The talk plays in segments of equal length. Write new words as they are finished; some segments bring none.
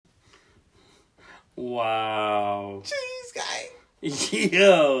Wow. Jeez, guy.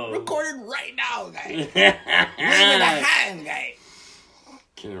 Yo. Recorded right now, guy. Wave in a hand, guy.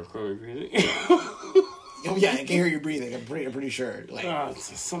 Can I record me breathing? Oh, yeah, I can hear you breathing. I'm pretty sure. Like, oh,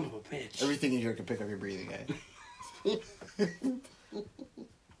 it's a son of a bitch. everything in here can pick up your breathing, guy.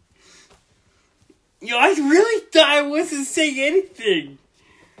 Yo, I really thought I wasn't saying anything.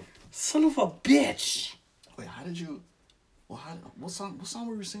 Son of a bitch. Wait, how did you... Well, what song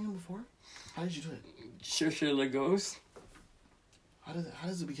were we singing before? How did you do it? Sure Legos. How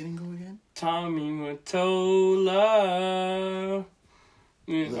does the beginning go again? Tommy Mottola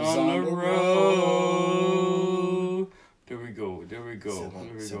is on the road. There we go.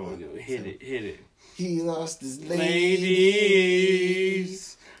 Hit it. He lost his Ladies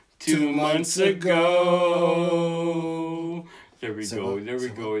 2 months ago. There we go.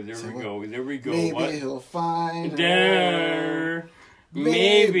 Maybe What? he'll find There.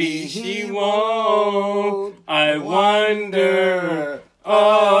 Maybe he won't. I wonder.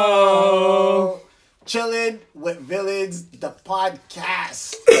 Oh. Chillin' with Villains, the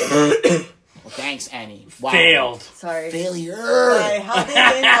podcast. Well, thanks, Annie. Wow. Failed. Sorry. Failure. Sorry, how did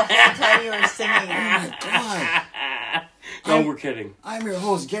you the whole time you were singing? Oh my god. No, we're kidding. I'm your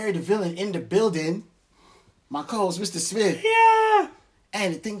host, Gary the Villain, in the building. My co-host, Mr. Smith. Yeah.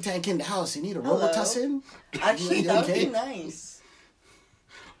 And the think tank in the house. You need a Hello. Robitussin? Actually, You that would okay? be nice.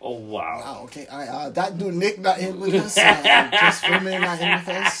 Oh, wow. Oh, okay. All right. That dude Nick not in with us. Just filming not in with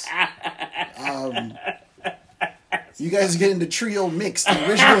us. You guys are getting the trio mix, the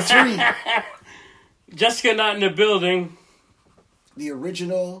original three. Jessica not in the building. The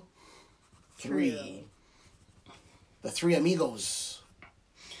original three. Trio. The three amigos.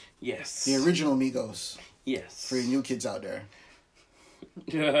 Yes. The original amigos. Yes. For you new kids out there.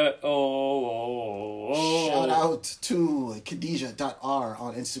 Oh. Shout out to Khadijah.r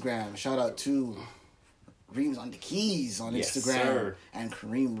on Instagram. Shout out to Reams on the Keys on Yes, Instagram. sir. And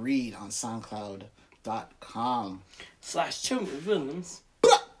Kareem Reed on SoundCloud.com. /Children Villains.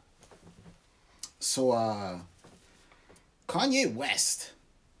 So, Kanye West.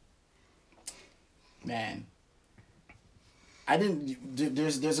 Man.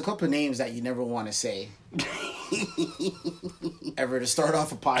 There's a couple of names that you never want to say. Ever to start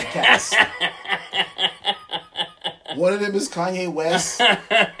off a podcast. One of them is Kanye West.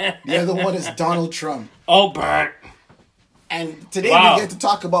 The other one is Donald Trump. Oh, Bert. And today Wow. we get to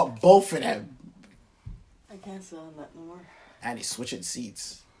talk about both of them. I can't sit on that no more. And he's switching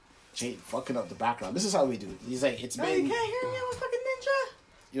seats. Jay fucking up the background. This is how we do it. He's like, it's Oh, been... you You know can't hear me? I'm a fucking ninja.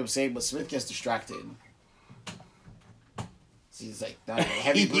 what I'm saying? But Smith gets distracted. So he's like,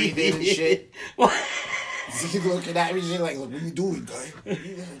 heavy breathing and shit. He's looking at me like, what are you doing, guy?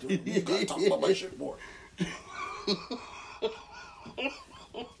 You gotta talk about my shit more.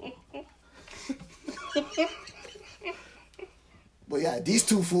 But yeah, these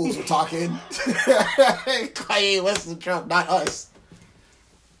two fools are talking. Kanye West and Trump, not us.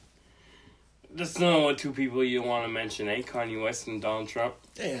 That's not two people you want to mention, eh? Kanye West and Donald Trump.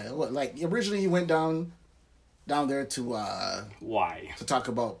 Yeah, like originally he went down there to Why? talk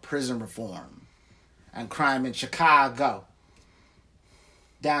about prison reform and crime in Chicago.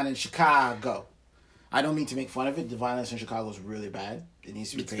 Down in Chicago. I don't mean to make fun of it. The violence in Chicago is really bad. It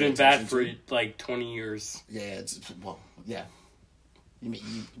needs to be It's paid been attention bad for to. like 20 years. Yeah, yeah. You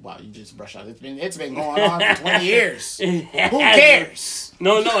just brushed out. It's been going on for 20 years. Who cares?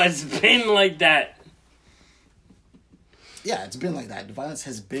 No, it's been like that. Yeah, it's been like that. The violence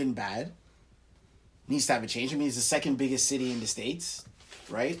has been bad. Needs to have a change. I mean, it's the second biggest city in the States,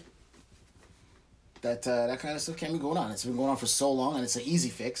 right? That kind of stuff can't be going on. It's been going on for so long, and it's an easy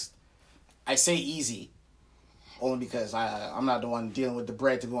fix. I say easy only because I'm not the one dealing with the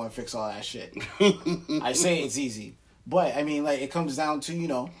bread to go and fix all that shit. I say it's easy. But, I mean, like, it comes down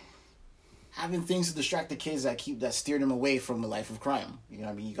to, having things to distract the kids that steer them away from the life of crime. You know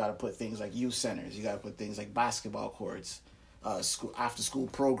what I mean? You got to put things like youth centers. You got to put things like basketball courts, after-school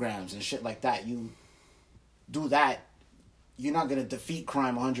programs and shit like that. You do that, you're not going to defeat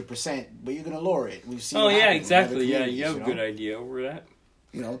crime 100%, but you're going to lower it. We've seen Oh, it yeah, happen in exactly. other Yeah, communities, you have a good idea over that.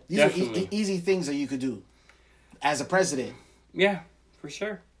 These Definitely. are easy things that you could do as a president. Yeah, for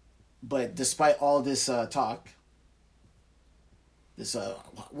sure. But despite all this talk, this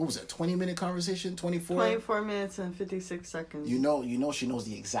what was it? 20-minute conversation? 24. 24 minutes and 56 seconds. You know, she knows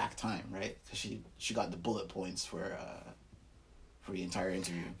the exact time, right? Because she got the bullet points for the entire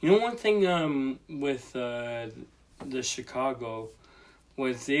interview. You know, one thing with the Chicago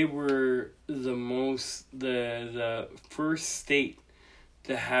was they were the first state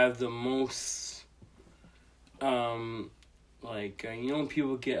to have the most when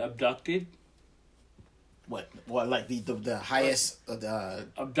people get abducted What like the highest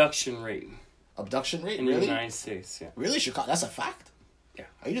Abduction rate abduction rate? in the Really? United States. Yeah. Really, Chicago? That's a fact. Yeah.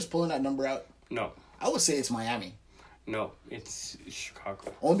 Are you just pulling that number out? No. I would say it's Miami. No. It's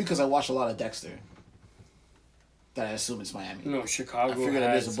Chicago. Only because I watch a lot of Dexter. That I assume it's Miami. No, Chicago I figured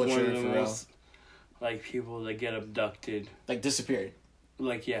it is has a butcher one of the for real. most like people that get abducted. Like disappeared.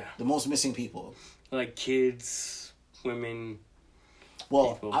 Like yeah, The most missing people. like kids, women.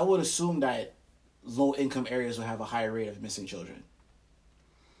 Well, People. I would assume that low income areas will have a higher rate of missing children.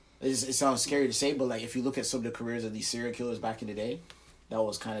 It sounds scary to say, but like if you look at some of the careers of these serial killers back in the day, that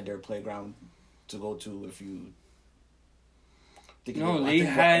was kind of their playground to go to. If you think of No, it, I they think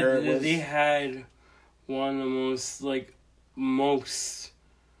what era it had was- they had one of the most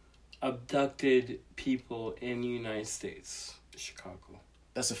abducted people in the United States, Chicago.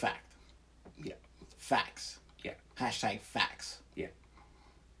 That's a fact. Yeah. Facts. Yeah. Hashtag facts. Yeah.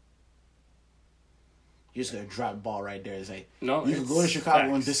 You're just gonna drop the ball right there. It's like No, you could it's go to Chicago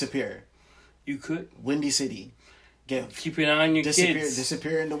and facts. disappear. You could Windy City. Get keep an eye on your kids.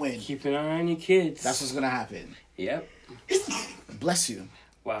 disappear in the wind. Keep an eye on your kids. That's what's gonna happen. Yep. Bless you.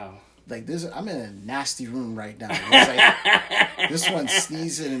 Wow. Like this, I'm in a nasty room right now. It's like, this one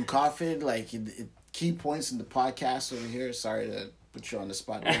sneezing and coughing. Like key points in the podcast over here. Sorry to put you on the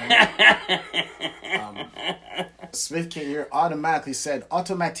spot. Smith Kid here automatically said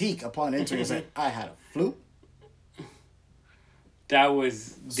automatique upon entering. He's like, I had a flu, That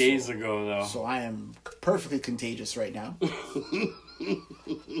was days ago, though. so I am perfectly contagious right now.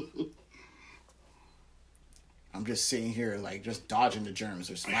 I'm just sitting here, like, just dodging the germs.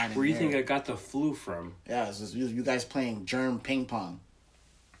 There's flying in Where do you the think air. I got the flu from? Yeah, it's just you guys playing germ ping pong.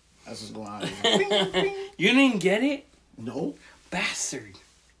 That's what's going on. You didn't get it? No, Bastard.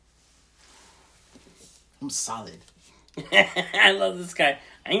 I'm solid. I love this guy.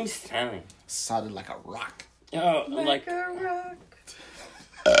 I'm stunning. Solid like a rock. Oh, Like a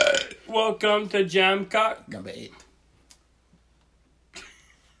rock. welcome to Jamcock. Number 8.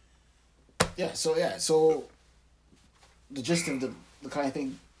 So the gist of the kind of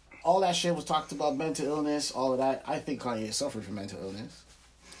thing, all that shit was talked about, mental illness, all of that. I think Kanye suffered from mental illness.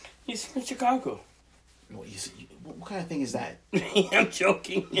 He's from Chicago. What kind of thing is that? I'm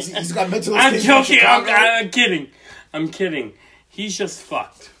joking. He's got mental I'm illness. from joking. Chicago? I'm kidding. I'm kidding. He's just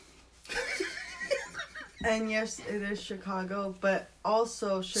fucked. And yes, it is Chicago, but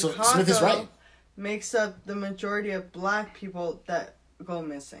also Chicago Smith is right. makes up the majority of black people that go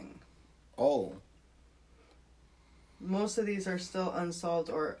missing. Oh, Most of these are still unsolved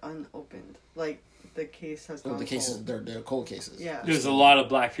or unopened. Like, the case has gone the cases, cold. they're cold cases. Yeah. There's a lot of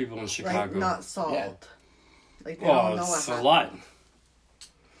black people in Like, Chicago. not solved. Yeah. Like, they don't Oh, know what it's a happened. lot.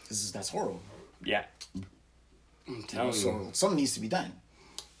 That's horrible. Yeah. I'm telling So you. something needs to be done,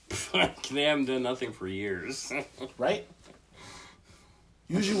 They haven't done nothing for years. right?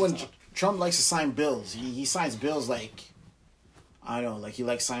 Usually when Trump likes to sign bills, he signs bills like, I don't know, like he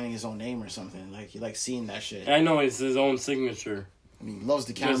likes signing his own name or something. Like he likes seeing that shit. I know it's his own signature. I mean, he loves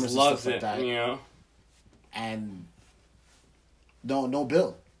the He cameras just and loves stuff it, like that. you know? And no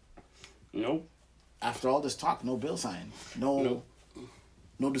bill. Nope. After all this talk, no bill signed. No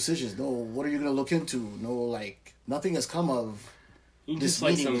decisions. No, what are you gonna look into? No, like nothing has come of He this just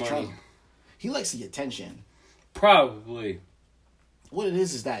likes meeting some with money. Trump. He likes the attention. Probably. What it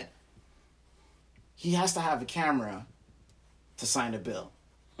is that he has to have a camera to sign a bill.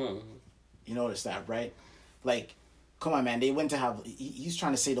 Hmm. You notice that, right? Like, come on, man. They went to have. He's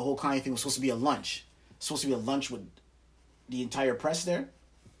trying to say the whole Kanye thing was supposed to be a lunch. It's supposed to be a lunch with the entire press there.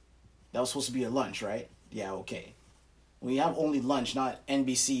 That was supposed to be a lunch, right? Yeah, okay. When you have only lunch, not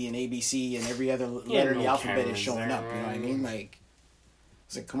NBC and ABC and every other letter in the no alphabet is cameras showing there, up. You know what I man. mean? Like,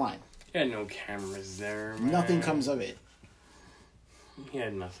 it's like, come on. He had no cameras there, man. Nothing comes of it. He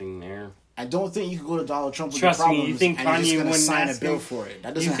had nothing there. I don't think you could go to Donald Trump with Trust your me, problems you think and he's Kanye just going to wouldn't sign a ask bill him- for it. That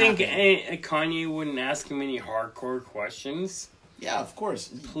You doesn't think happen. Kanye wouldn't ask him any hardcore questions? Yeah, of course.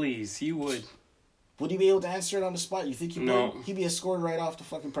 Please, he would. Would he be able to answer it on the spot? You think he No. would? He'd be escorted right off the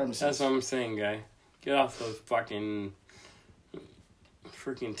fucking premises. That's what I'm saying, guy. Get off the fucking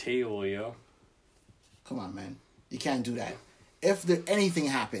freaking table, yo. Come on, man. You can't do that. If anything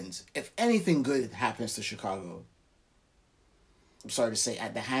happens, if anything good happens to Chicago, I'm sorry to say,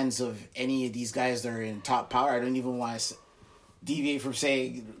 at the hands of any of these guys that are in top power, I don't even want to deviate from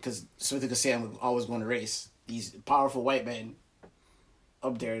saying, because Smith could say I'm always going to race. These powerful white men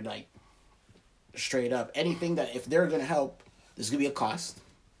up there, like, straight up. Anything that, if they're going to help, there's going to be a cost.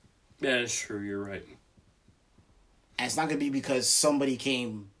 Yeah, that's true. You're right. And it's not going to be because somebody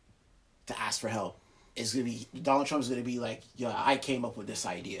came to ask for help. It's going to be, Donald Trump's going to be like, yeah, I came up with this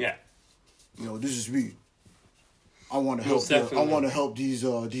idea. Yeah. You know, this is me. I want to Most help. I definitely. want to help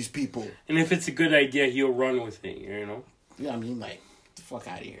these people. And if it's a good idea, he'll run with it, you know? Yeah, I mean, like, get the fuck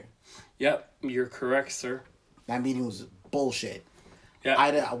out of here. Yep, you're correct, sir. That meeting was bullshit.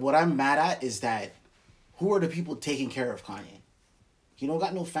 Yeah. What I'm mad at is that who are the people taking care of Kanye? He don't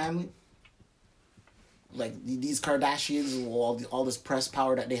got no family. Like these Kardashians, all this press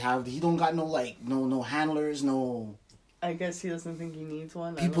power that they have, he don't got no handlers, no I guess he doesn't think he needs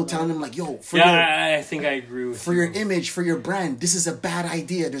one. people telling him like, yo, I think I agree with for you. your image, for your brand, this is a bad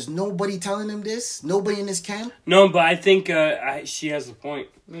idea. There's nobody telling him this. Nobody in this camp. No, but I think she has a point.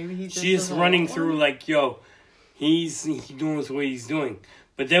 Maybe he just She's doesn't running want through one. like, yo, he's doing what he's doing.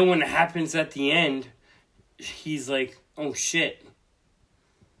 But then when it happens at the end, he's like, oh shit.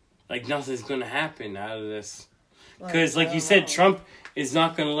 Like nothing's going to happen out of this. Because like you said, Trump is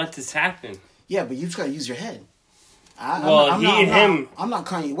not going to let this happen. Yeah, but you just gotta use your head. I'm not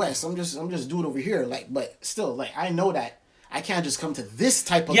Kanye West. I'm just dude over here. Like, but still, like I know that I can't just come to this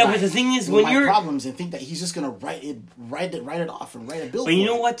type of guy but the thing is, with when my you're problems and think that he's just gonna write it off and write a bill. But you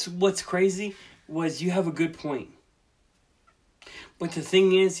know what's crazy was you have a good point. But the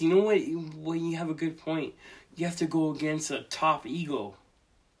thing is, you know what? When you have a good point, you have to go against a top ego.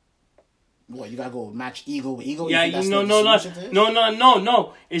 What, you gotta go match ego with ego? Yeah,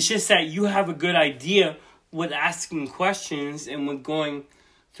 no. It's just that you have a good idea with asking questions and with going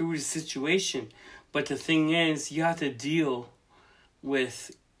through the situation. But the thing is, you have to deal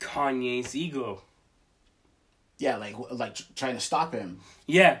with Kanye's ego. Yeah, like trying to stop him.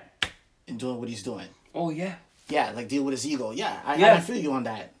 Yeah. And doing what he's doing. Oh, yeah. Yeah, like deal with his ego. Yeah, I feel you on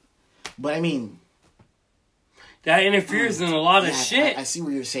that. But I mean, that interferes in a lot of shit. I see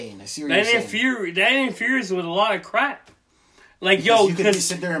what you're saying. That interferes with a lot of crap. Like, because you could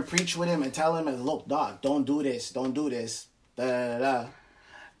sit there and preach with him and tell him, look, dog, don't do this. Da, da, da.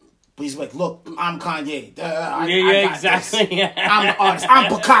 But he's like, look, I'm Kanye. I exactly. I'm the artist.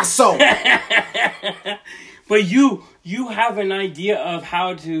 I'm Picasso. But you have an idea of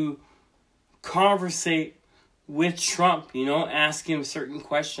how to conversate with Trump, you know, ask him certain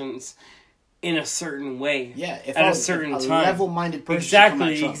questions in a certain way. Yeah, at a certain time. Level-minded person should come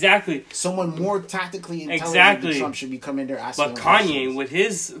at Trump. Exactly. Someone more tactically intelligent than Trump should be coming there asking him questions. But Kanye, questions. with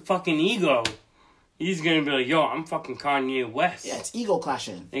his fucking ego, he's gonna be like, yo, I'm fucking Kanye West. Yeah, it's ego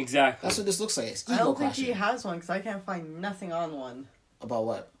clashing. Exactly. That's what this looks like. It's ego I don't clashing. think he has one because I can't find nothing on one. About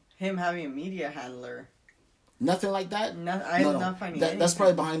what? Him having a media handler. Nothing like that? I'm not finding anything. That's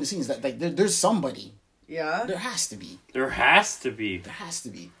probably behind the scenes. That like there's somebody. Yeah? There has to be. There has to be. There has to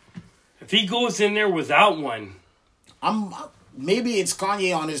be. If he goes in there without one, maybe it's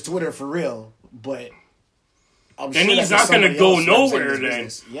Kanye on his Twitter for real, but then he's not going to go nowhere. Then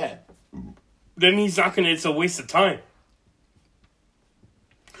yeah, then he's not going to. It's a waste of time.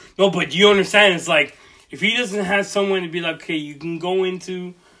 No, but you understand? It's like if he doesn't have someone to be like, okay, you can go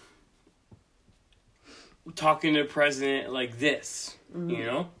into talking to the president like this, you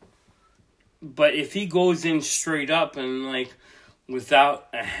know. But if he goes in straight up and like without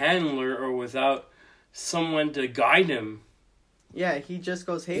a handler or without someone to guide him, yeah, he just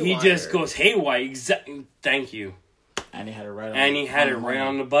goes haywire. He just goes haywire. Thank you. And he had it right.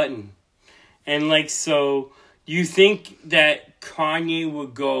 On the button. And like, so you think that Kanye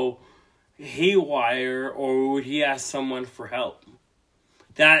would go haywire, or would he ask someone for help?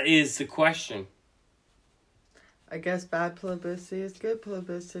 That is the question. I guess bad publicity is good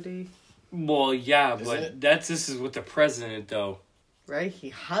publicity. Well, yeah, but this is with the president, though. Right? He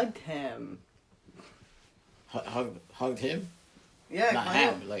hugged him. Hugged him? Yeah, not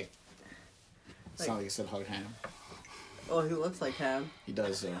him. Like, it's not like you said hugged him. Oh, he looks like him. He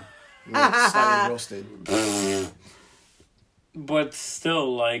does, slightly roasted. But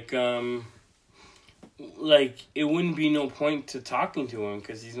still, like it wouldn't be no point to talking to him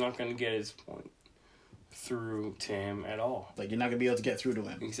because he's not going to get his point through to him at all. Like, you're not going to be able to get through to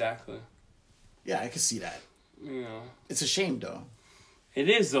him. Exactly. Yeah, I can see that. You know. It's a shame, though. It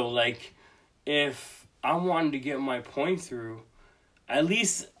is, though. Like, if I wanted to get my point through, at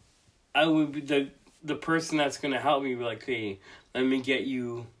least I would be the person that's going to help me be like, hey, let me get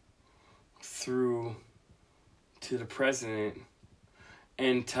you through to the president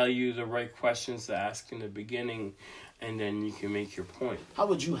and tell you the right questions to ask in the beginning, and then you can make your point. How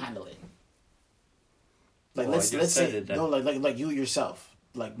would you handle it? Like, well, let's say like you yourself,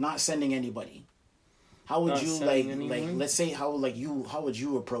 like not sending anybody. How would not you like let's say how would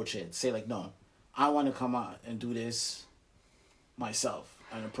you approach it? Say like, no, I want to come out and do this myself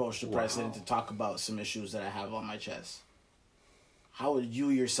and approach the president to talk about some issues that I have on my chest. How would you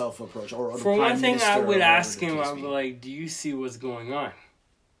yourself approach? Or for one thing, I would ask him. I would be like, "Do you see what's going on?"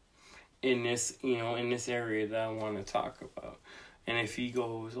 in this, in this area that I want to talk about. And if he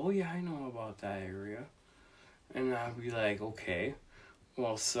goes, oh yeah, I know about that area. And I'll be like, okay.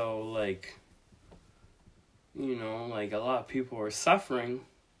 Well, so, like, like a lot of people are suffering,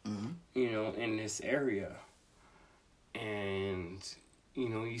 in this area. And,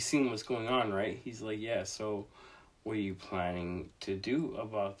 you seen what's going on, right? He's like, yeah, so what are you planning to do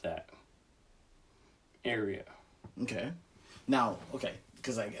about that area? Okay. Now, okay,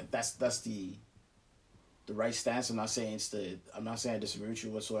 because that's the right stance. I'm not saying I disagree with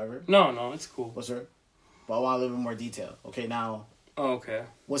you whatsoever. No, it's cool. What's her? But I want a little bit more detail. Okay, now. Oh, okay.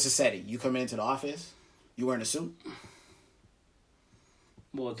 What's the setting? You come into the office. You wearing a suit?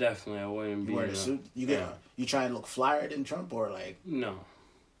 Well, definitely, I wouldn't be wearing a suit. You trying to look flyer than Trump, or like? No.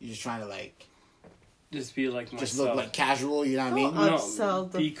 You just trying to like. Just be like myself. Just look like casual. You know what I mean? No,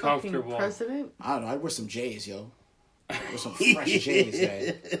 be comfortable. President. I don't know. I'd wear some J's, yo. Wear some fresh J's,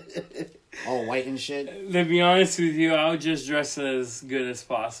 guy. All white and shit. To be honest with you, I would just dress as good as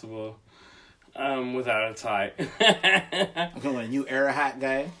possible, without a tie. I'm coming with a new era hat,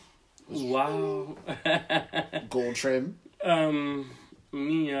 guy. Wow. Gold trim.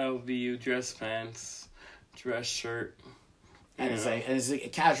 Me, I'll be dress pants, dress shirt. And it's like a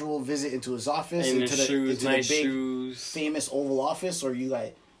casual visit into his office, and into nice the big shoes, famous Oval Office, or you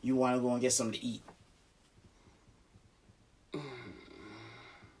want to go and get something to eat.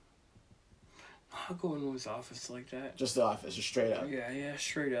 I'll go into his office like that. Just the office, just straight up. Yeah,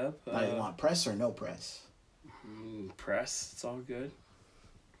 straight up. Now you want press or no press? Press, it's all good.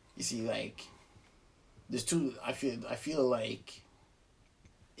 You see, like, there's two. I feel like,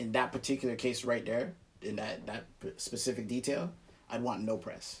 in that particular case right there, in that specific detail, I'd want no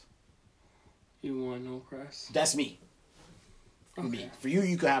press. You want no press? That's me. Okay. Me. For you,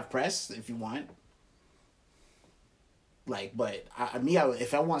 you could have press if you want. Like, but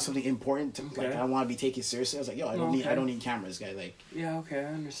if I want something important, like I want to be taken seriously, I was like, yo, I don't need cameras, guys. Like, yeah, okay,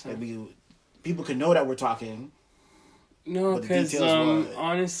 I understand. Like people could know that we're talking. No, because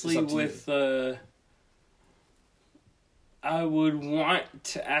honestly, with I would want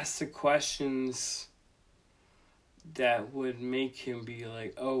to ask the questions that would make him be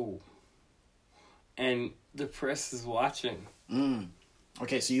like, oh, and the press is watching.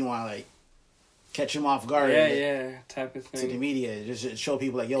 Okay, so you want to like catch him off guard. Yeah, type of thing. To the media, just show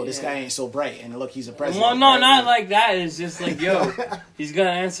people like, yo, this guy ain't so bright, and look, he's a president. Well, no, not like that. It's just like, yo, he's gonna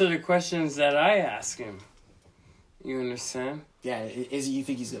answer the questions that I ask him. You understand? Yeah, you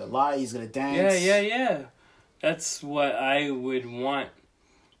think he's gonna lie? He's gonna dance? Yeah. That's what I would want,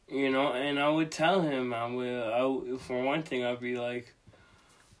 and I would tell him. For one thing, I'd be like,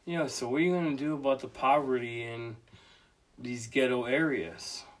 so what are you gonna do about the poverty in these ghetto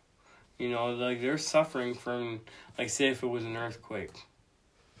areas? Like they're suffering from, like, say if it was an earthquake,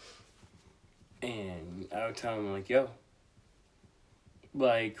 and I would tell him like, yo,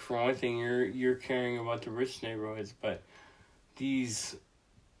 like, for one thing, you're caring about the rich neighborhoods, but these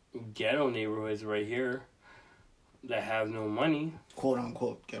ghetto neighborhoods right here that have no money, quote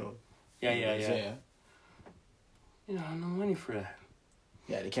unquote ghetto. Yeah. No money for that.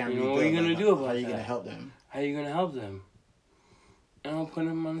 Yeah, they can't. What are you gonna do about that? How are you gonna help them? How are you gonna help them? And I'll put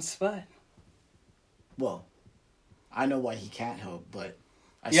him on the spot. Well, I know why he can't help, but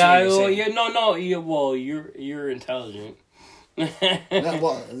you're intelligent.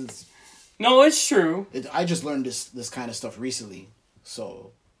 No, it's true. I just learned this kind of stuff recently,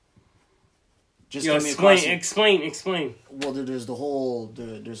 so. Just explain. Well, there's a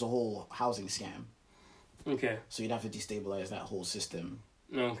whole housing scam. Okay. So you'd have to destabilize that whole system.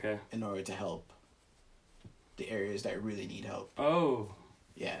 Okay. In order to help the areas that really need help. Oh.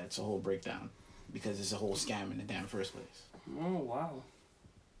 Yeah, it's a whole breakdown because it's a whole scam in the damn first place. Oh wow.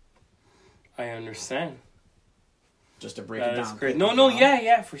 I understand. Just to break it down. That's great. No,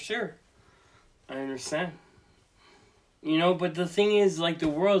 yeah, for sure. I understand. But the thing is, like, the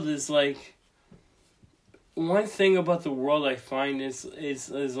world is like. One thing about the world I find is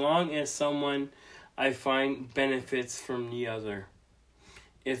as long as someone I find benefits from the other.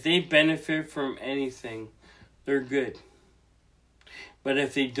 If they benefit from anything, they're good. But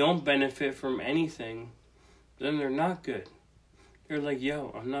if they don't benefit from anything, then they're not good. They're like,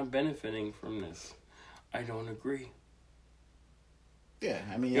 yo, I'm not benefiting from this. I don't agree. Yeah,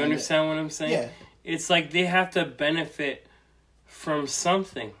 I mean... You understand what I'm saying? Yeah. It's like they have to benefit from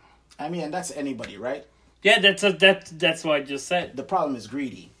something. I mean, and that's anybody, right? Yeah, that's what I just said. The problem is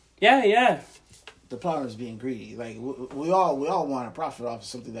greedy. Yeah. The problem is being greedy. Like we all want to profit off of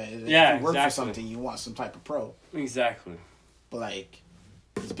something that if you work for something, you want some type of pro. Exactly. But like,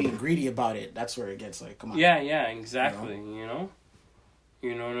 it's being greedy about it. That's where it gets like, come on. Yeah, exactly.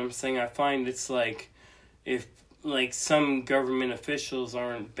 You know what I'm saying? I find it's like, if like some government officials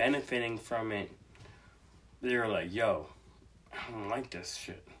aren't benefiting from it, they're like, yo, I don't like this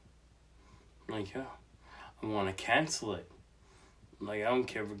shit. I'm like, yo, I want to cancel it. Like, I don't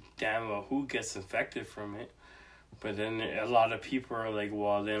care a damn about who gets affected from it. But then a lot of people are like,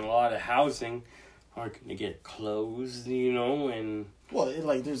 well, then a lot of housing are going to get closed, you know, and... Well,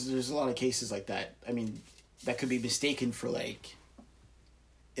 like, there's a lot of cases like that. I mean, that could be mistaken for, like,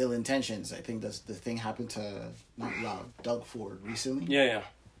 ill intentions. I think the thing happened to, not Doug Ford recently. Yeah.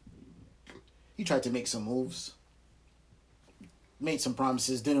 He tried to make some moves. Made some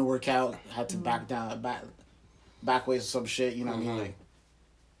promises, didn't work out, had to back ways or some shit, you know what I mean? Like,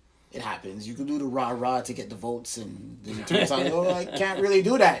 it happens. You can do the rah-rah to get the votes, and then it turns out, oh, I can't really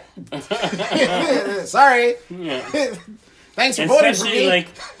do that. Sorry. Yeah. Thanks for voting for me. Like,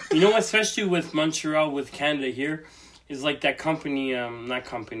 you know, especially with Montreal, with Canada here, is like that company,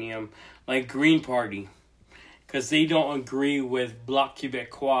 like Green Party. Because they don't agree with Bloc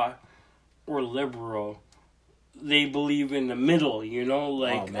Québécois or Liberal. They believe in the middle, you know?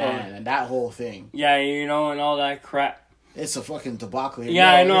 Like, oh, man, and that whole thing. Yeah, you know, and all that crap. It's a fucking debacle here.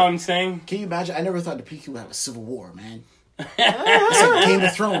 Yeah, I know what I'm saying. Can you imagine? I never thought the PQ would have a civil war, man. It's like Game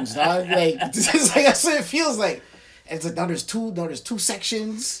of Thrones, dog. Like, it's like, that's what it feels like. It's like, now there's two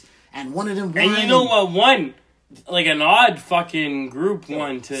sections, and one of them won. And you know what won? Like, an odd fucking group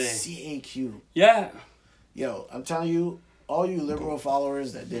won today. CAQ. Yeah. Yo, I'm telling you, all you liberal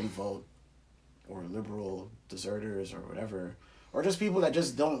followers that didn't vote, or liberal deserters, or whatever, or just people that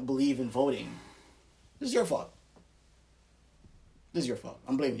just don't believe in voting, this is your fault. This is your fault.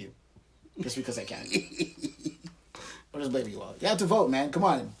 I'm blaming you. Just because I can. I'm just blaming you all. You have to vote, man. Come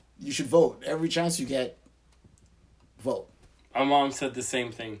on. You should vote. Every chance you get, vote. My mom said the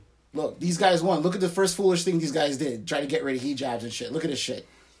same thing. Look, these guys won. Look at the first foolish thing these guys did. Try to get rid of hijabs and shit. Look at this shit.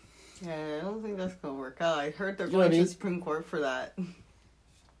 Yeah, I don't think that's going to work out. I heard they're You know what going I mean? to Supreme Court for that.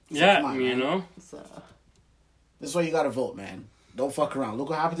 Yeah, come on, you man. know? So, This is why you gotta vote, man. Don't fuck around. Look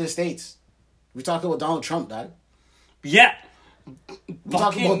what happened to the States. We talking about Donald Trump, dad. Yeah. We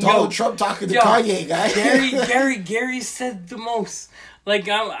talking about Donald Trump talking to Kanye, guy. Gary said the most. Like,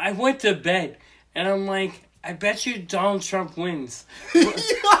 I went to bed, and I'm like, I bet you Donald Trump wins.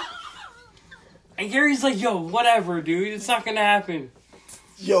 And Gary's like, yo, whatever, dude. It's not gonna happen.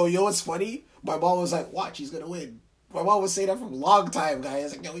 Yo, what's funny? My mom was like, watch, he's gonna win. My mom was saying that from a long time, guy. I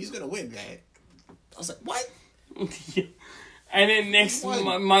was like, yo, he's gonna win, guy. I was like, what? And then next,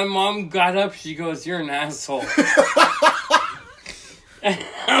 my mom got up. She goes, "You're an asshole." And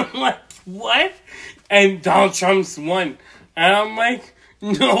I'm like, "What?" And Donald Trump's won. And I'm like,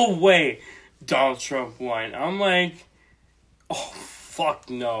 "No way, Donald Trump won." I'm like, "Oh fuck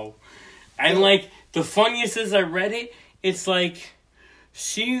no!" And like the funniest is, I read it. It's like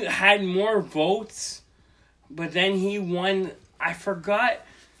she had more votes, but then he won. I forgot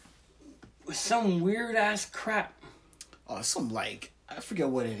some weird ass crap. Some like, I forget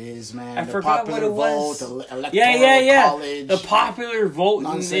what it is, man. I forgot what it was. The electoral college. The popular vote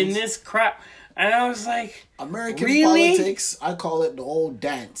in this crap. And I was like, American really? politics, I call it the old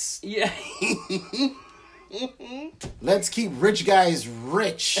dance. Yeah. Let's keep rich guys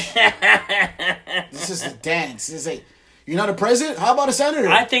rich. This is the dance. It's like, you're not a president? How about a senator?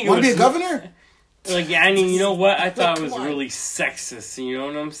 I think want to be a governor? Like, I mean, you know what? I thought it was really sexist. You know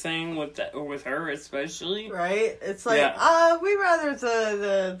what I'm saying? With her, especially. right? It's like, we rather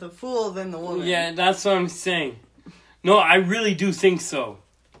the fool than the woman. Yeah, that's what I'm saying. No, I really do think so.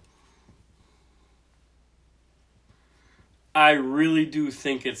 I really do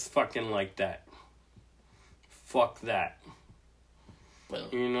think it's fucking like that. Fuck that. Well,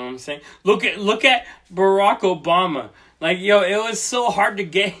 You know what I'm saying? Look at Barack Obama. Like, yo, it was so hard to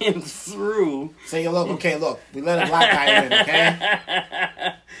get him through. say, look, we let a black guy in,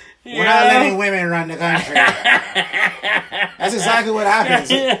 okay? We're not letting women run the country. That's exactly what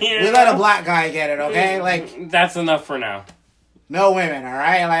happens. We let a black guy get it, okay? Like, that's enough for now. no women, all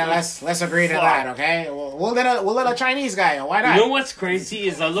right? Like, let's agree to that, okay? We'll let a Chinese guy in. Why not? You know what's crazy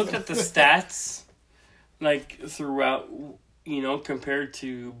is I looked at the stats, like, throughout, you know, compared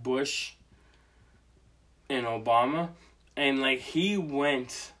to Bush and Obama, and, like, he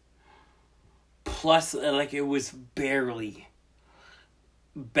went plus, like, it was barely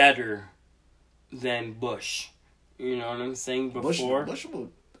better than Bush. You know what I'm saying? Before. Bush,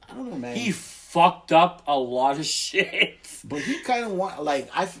 I don't know, man. He fucked up a lot of shit. But he kind of won, like,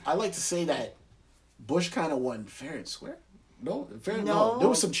 I like to say that Bush kind of won fair and square. No, there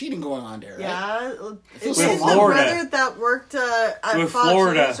was some cheating going on there, right? Yeah, feels it's so his long. brother that worked at With Fox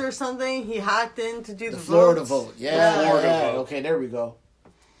Florida. News or something. He hacked in to do the Florida votes. vote. Yeah, Florida yeah. vote. Okay, there we go.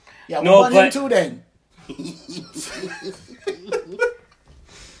 Yeah, No, we'll bun him but- too then.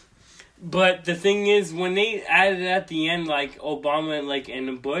 But the thing is, when they added at the end, like Obama, like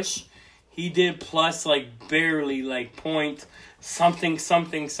and Bush, he did plus like barely like point something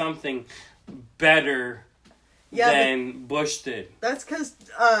better than Bush did. That's because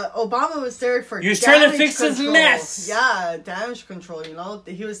Obama was there for. He was trying to damage fix his control. mess. Yeah, damage control. You know,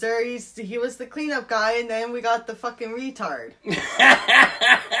 he was there. He was the cleanup guy, and then we got the fucking retard.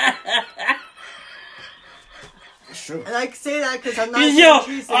 It's true. And I can say that because I'm not. Yo,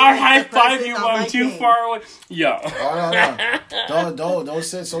 saying I high the five president you on when my I'm too team. far away. Yo. Oh, no. Don't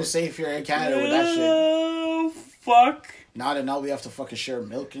sit so safe here in Canada with that shit. Oh, fuck. Now we have to fucking share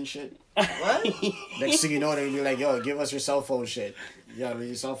milk and shit. What? Next thing you know, they'll be like, yo, give us your cell phone shit. Yeah,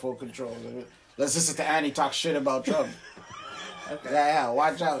 your cell phone control. Let's listen to Annie talk shit about Trump. Okay. Yeah,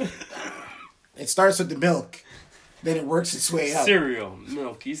 watch out. It starts with the milk. Then it works its way up. Cereal.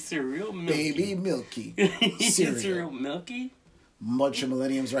 Milky. Cereal. Milky. Baby Milky. Cereal. Milky? Bunch of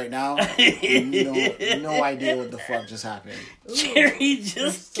millenniums right now. No idea what the fuck just happened. Jerry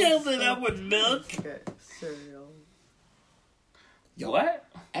just killed it up with milk. Okay, cereal. Yo, What?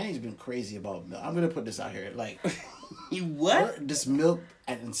 Annie's been crazy about milk. I'm gonna put this out here. Like, You what? this milk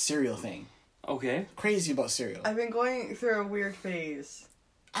and cereal thing. Okay. Crazy about cereal. I've been going through a weird phase.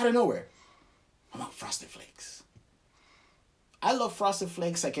 Out of nowhere. I'm on Frosted Flakes. I love Frosted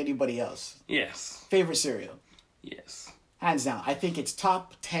Flakes like anybody else. Yes. Favorite cereal. Yes. Hands down. I think it's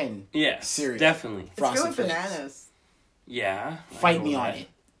top 10 Yes. cereal. Definitely. It's good Frosted with Flakes. bananas. Yeah. I Fight know me on that. it.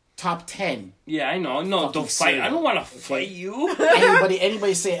 Top 10. Yeah, I know. No, Fucking don't fight. cereal. I don't want to Okay. fight you.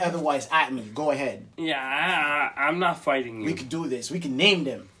 Anybody say otherwise at me. Go ahead. Yeah, I'm not fighting you. We could do this. We can name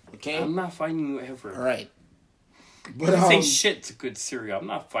them. Okay? I'm not fighting you ever. All right. You But say shit's a good cereal. I'm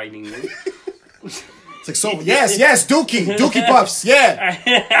not fighting you. it's like so. Yes, Dookie Puffs. Yeah,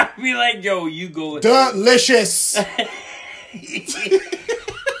 I'd be like, yo, you go. delicious.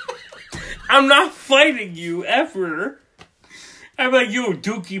 I'm not fighting you ever. I'm like, yo,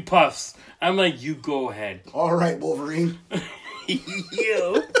 Dookie Puffs. I'm like, you go ahead. All right, Wolverine.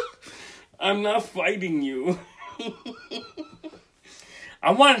 Yo, I'm not fighting you.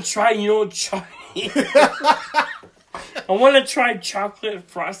 I want to try, I want to try chocolate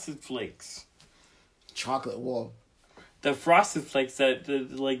Frosted Flakes. Chocolate wall. The Frosted Flakes that,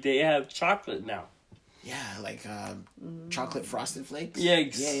 like, they have chocolate now. Yeah, like chocolate Frosted Flakes. Yeah,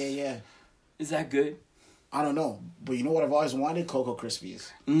 Yeah. Is that good? I don't know, but you know what I've always wanted? Cocoa Krispies.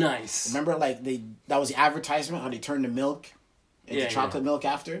 Nice. Remember, like that was the advertisement how they turned the milk into Yeah, chocolate milk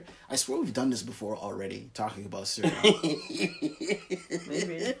after. I swear we've done this before already, talking about cereal.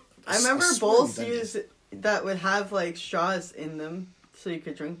 Maybe. I remember swear bowls we've done this. that would have like straws in them so you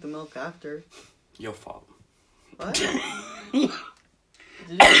could drink the milk after. Your fault. What? Did you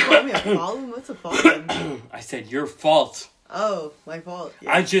just call me a problem? What's a problem? I said your fault. Oh, my fault.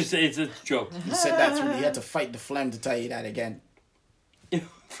 Yeah. It's a joke. You said that through. You had to fight the phlegm to tell you that again.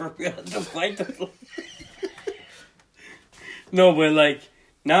 For real, to fight the. No, but like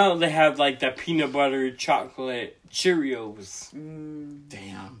now they have like the peanut butter chocolate Cheerios.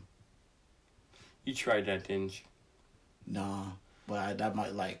 Damn. You tried that, didn't you? No, but that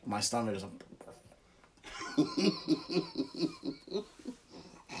might like my stomach is.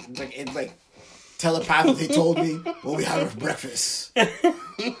 It's like telepathically told me what we have for breakfast.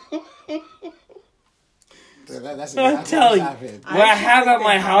 That's I'm telling you. happened. What I have at think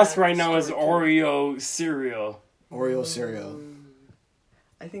my they house have right now is scorpion. Oreo cereal. Oreo cereal.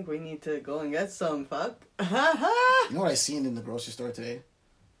 I think we need to go and get some. Fuck. You know what I seen in the grocery store today?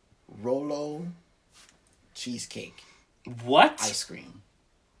 Rolo cheesecake What? ice cream.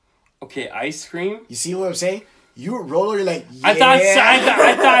 Okay, ice cream. You see what I'm saying? You Rolo, you're like, yeah. I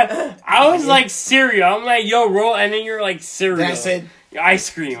thought I was like cereal. I'm like, yo, roll, and then you're like cereal. Then I said, ice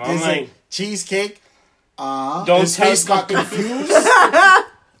cream. I'm is like, it cheesecake? Don't his tell face got me. confused.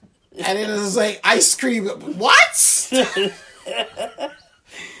 And it was like, ice cream. What?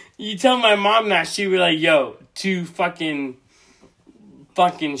 you tell my mom that, she be like, yo, two fucking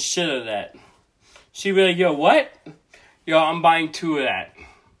shit of that. She be like, yo, what? Yo, I'm buying 2 of that.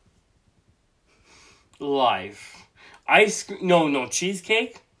 Live. Ice cream. No,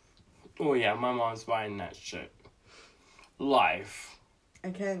 cheesecake? Oh, yeah, my mom's buying that shit. Live. I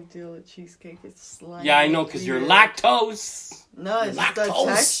can't deal with cheesecake. It's slimy. Yeah, I know, because you're weird. lactose. No, it's just the Lactose.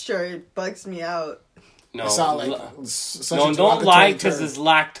 texture. It bugs me out. No, It sound like no, such a don't derogatory lie, because term. it's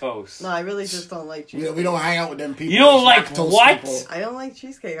lactose. No, I really just don't like cheesecake. We don't hang out with them people. You don't Those like lactose what? people. I don't like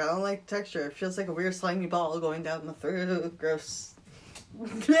cheesecake. I don't like texture. It feels like a weird slimy ball going down my throat. Gross.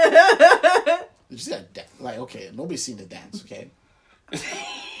 Did you see that? Like, okay, nobody's seen the dance, okay?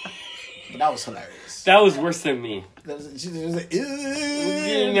 That was hilarious. That was worse than me. That was, she was like,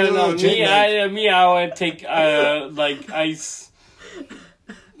 No, Jake, I would take like ice.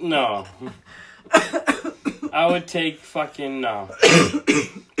 No, I would take fucking no.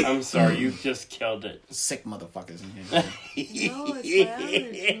 I'm sorry, you just killed it. sick motherfuckers in here. No, it's my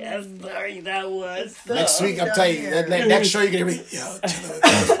allergy. Yeah, sorry, that was. Next week, I'm down telling you, here. next show you're gonna be, yo, tell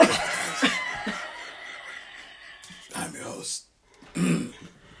them I'm your host,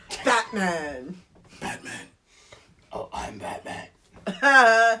 Batman. Batman. Oh, I'm Batman.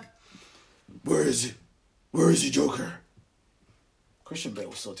 Where is he? Where is he, Joker? Christian Bale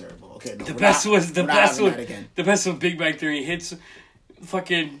was so terrible. Okay, no, The we're best not- was the we're not best having one. that again. The best was Big Bang Theory hits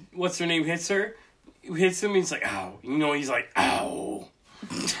fucking what's her name hits her, hits him. He's like ow, you know. He's like ow.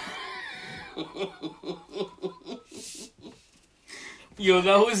 Yo,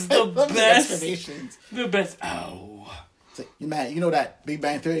 that was the Love the best. explanations. The best. Ow. It's like, man, you know that Big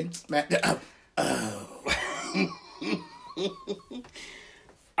Bang Theory? Man,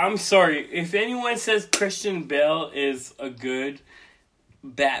 I'm sorry if anyone says Christian Bale is a good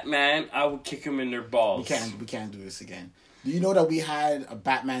Batman. I would kick him in their balls. we can't do this again. Do you know that we had a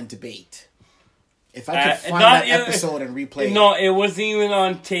Batman debate? If I could find not that even- episode and replay it. No, it wasn't even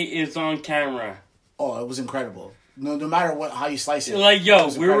on tape. It's on camera. Oh, it was incredible. No matter how you slice it. Like it yo,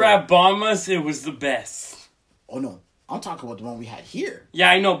 was we were incredible. at Bahamas. It was the best. Oh no, I'm talking about the one we had here. Yeah,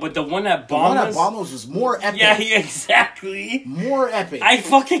 I know, but the one at The one at Bahamas. Bahamas was more epic. Yeah, exactly. More epic. I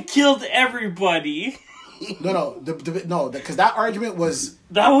fucking killed everybody. No, because that argument was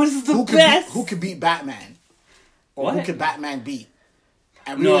That was the best. who could beat Batman, or who What? could Batman beat?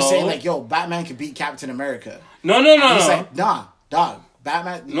 And we No. were saying like, yo, Batman could beat Captain America. No. He's like, nah, dog,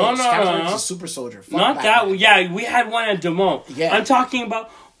 Batman. No, Captain no. America's a super soldier. Fuck Not Batman. that. Yeah, we had one at Demont. Yeah. I'm talking about.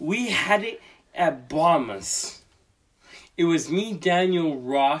 We had it at Bahamas. It was me, Daniel,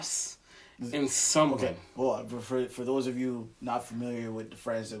 Ross, and someone. Okay, well, for those of you not familiar with the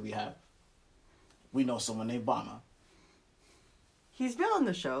friends that we have, we know someone named Bama. He's been on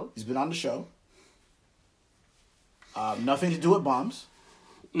the show. He's been on the show. Nothing to do with bombs.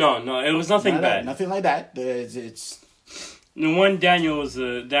 No, it was nothing bad. Nothing like that. It's The one Daniel was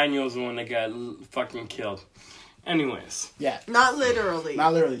the one that got fucking killed. Anyways, yeah, Not literally.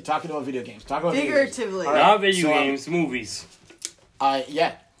 not literally talking about video games. Talking about video games. Figuratively. All right, not video so, games, movies.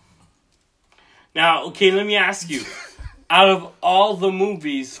 Yeah, Now, okay, let me ask you. Out of all the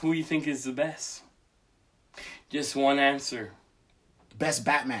movies, who you think is the best? Just one answer. best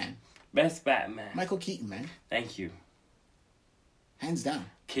Batman, Best Batman. Michael Keaton, man, Thank you. hands down.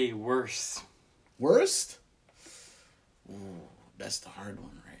 Okay, worst. Worst? Ooh, that's the hard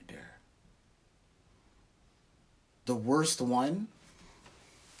one right there. The worst one?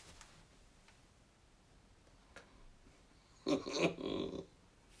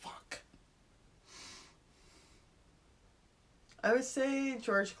 Fuck. I would say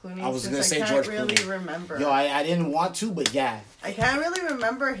George Clooney. I was since gonna say can't George really Clooney. remember. Yo, I didn't want to, but yeah. I can't really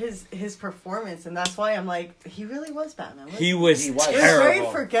remember his performance, and that's why I'm like, he really was Batman. wasn't He was He was. It was very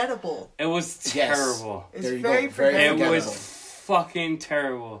terrible. forgettable. It was Yes. terrible. It's There you very go. Very It forgettable. was forgettable. fucking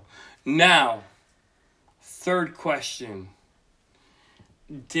terrible. Now, third question.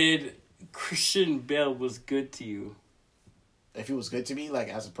 Did Christian Bale was good to you If he was good to me, like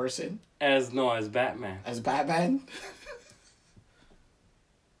as a person, as Batman? as Batman,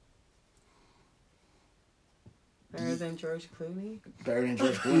 Better than George Clooney. better than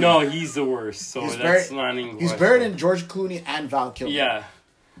George Clooney. No, he's the worst. So He's that's better- not even. He's question. better than George Clooney and Val Kilmer. Yeah.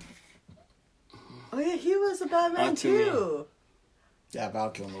 Oh yeah, he was a Batman Not to me. too. Yeah, Val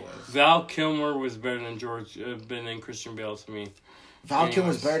Kilmer was. Val Kilmer was better than better than Christian Bale to me. Val Anyways.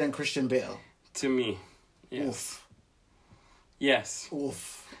 Kilmer's better than Christian Bale. To me, yes, Oof. yes,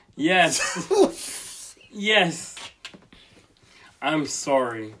 Oof. yes, Oof. yes. I'm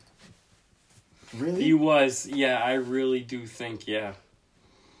sorry. Really? He was. Yeah, I really do think. Yeah.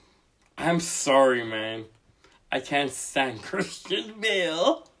 I'm sorry, man. I can't stand Christian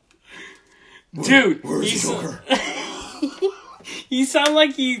Bale. Dude, Where's he's the Joker? he sounded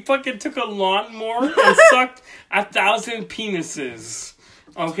like he fucking took a lawnmower and sucked 1,000 penises.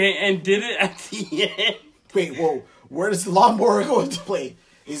 Okay, and did it at the end. Wait, whoa. Where does the lawnmower go into play?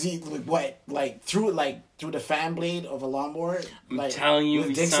 Is he like what? Like through the fan blade of a lawnmower? Like, telling you, with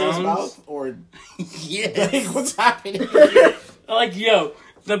he dicks in his sounds- mouth, or Yes. like, what's happening? Like, yo,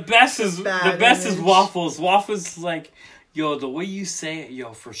 the best is Bad the best is image. Waffles. Waffles like, yo, the way you say it,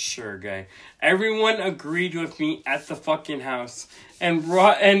 yo, for sure, guy. Everyone agreed with me at the fucking house,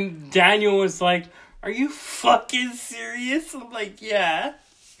 and Daniel was like, "Are you fucking serious?" I'm like, "Yeah."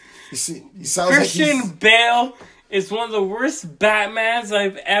 He sounds Christian like he's, Bale is one of the worst Batmans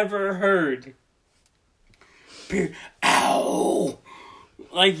I've ever heard. Ow!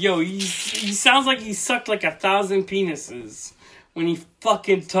 Like, yo, he sounds like he sucked like 1,000 penises when he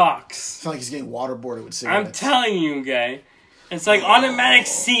fucking talks. It's not like he's getting waterboarded with cigarettes. I'm telling you, guy. It's like automatic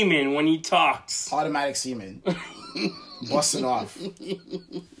semen when he talks. Automatic semen. Busting off.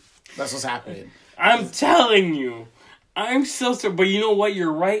 That's what's happening. I'm telling you. I'm so sorry. But you know what?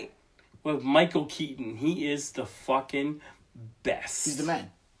 You're right with Michael Keaton. He is the fucking best. He's the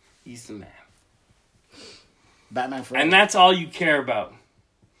man. He's the man. Batman forever. And that's all you care about.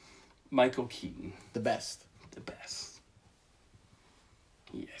 Michael Keaton. The best. The best.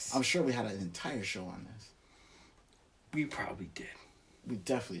 Yes. I'm sure we had an entire show on this. We probably did. We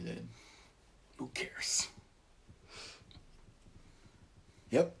definitely did. Who cares?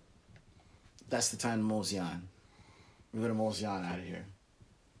 Yep. That's the time to mosey on. We're going to mosey on out of here.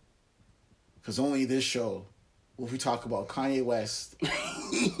 Because only this show will we talk about Kanye West,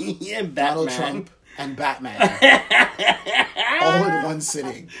 Yeah, Batman. Donald Trump, and Batman. All in one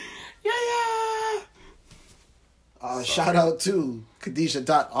sitting. Yeah. Shout out to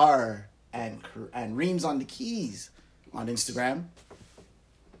Khadijah.R and Reams on the Keys on Instagram.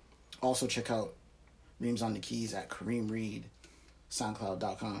 Also check out Reams on the Keys at Kareem Reed,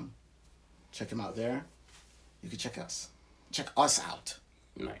 SoundCloud.com. Check him out there. You can check us out.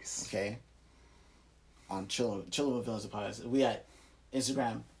 Nice. Okay. On Chillin' with Villains of Podcast. We at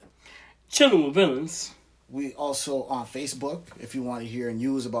Instagram. Chilling with Villains. We also on Facebook if you want to hear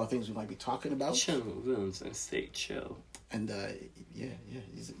news about things we might be talking about. Chilling with Villains and stay chill. And you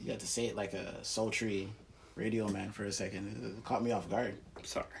got to say it like a sultry radio man for a second. It caught me off guard.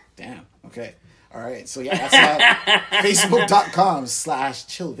 Sorry. Damn. Okay. All right. So yeah, that's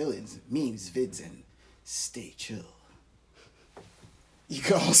Facebook.com/chillvillains. Memes, vids, and stay chill. You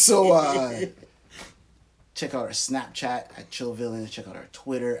can also check out our Snapchat at Chill Villains. Check out our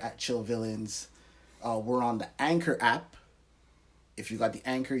Twitter at Chill Villains. We're on the Anchor app. If you got the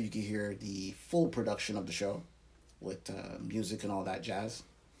Anchor, you can hear the full production of the show with music and all that jazz.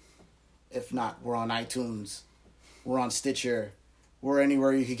 If not, we're on iTunes. We're on Stitcher. We're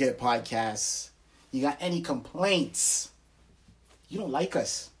anywhere you can get podcasts. You got any complaints? You don't like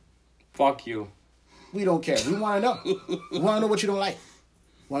us. Fuck you. We don't care. We want to know. We want to know what you don't like.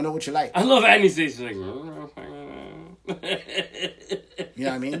 We want to know what you like. I love Andy Stacy's like. You know what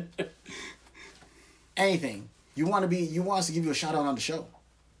I mean? Anything. You want us to give you a shout out on the show.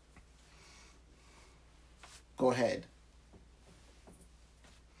 Go ahead.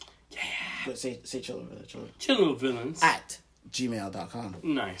 Yeah. Go, say chill. Chilling with Villains. At gmail.com.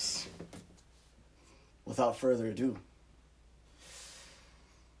 Nice. Without further ado,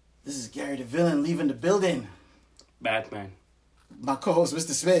 this is Gary the Villain leaving the building. Batman. My co-host,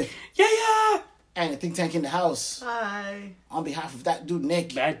 Mr. Smith. Yeah. And the Think Tank in the house. Hi. On behalf of that dude,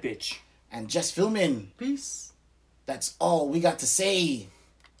 Nick. Bad bitch. And Just Filming. Peace. That's all we got to say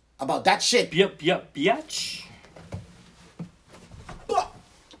about that shit. Yep, biatch.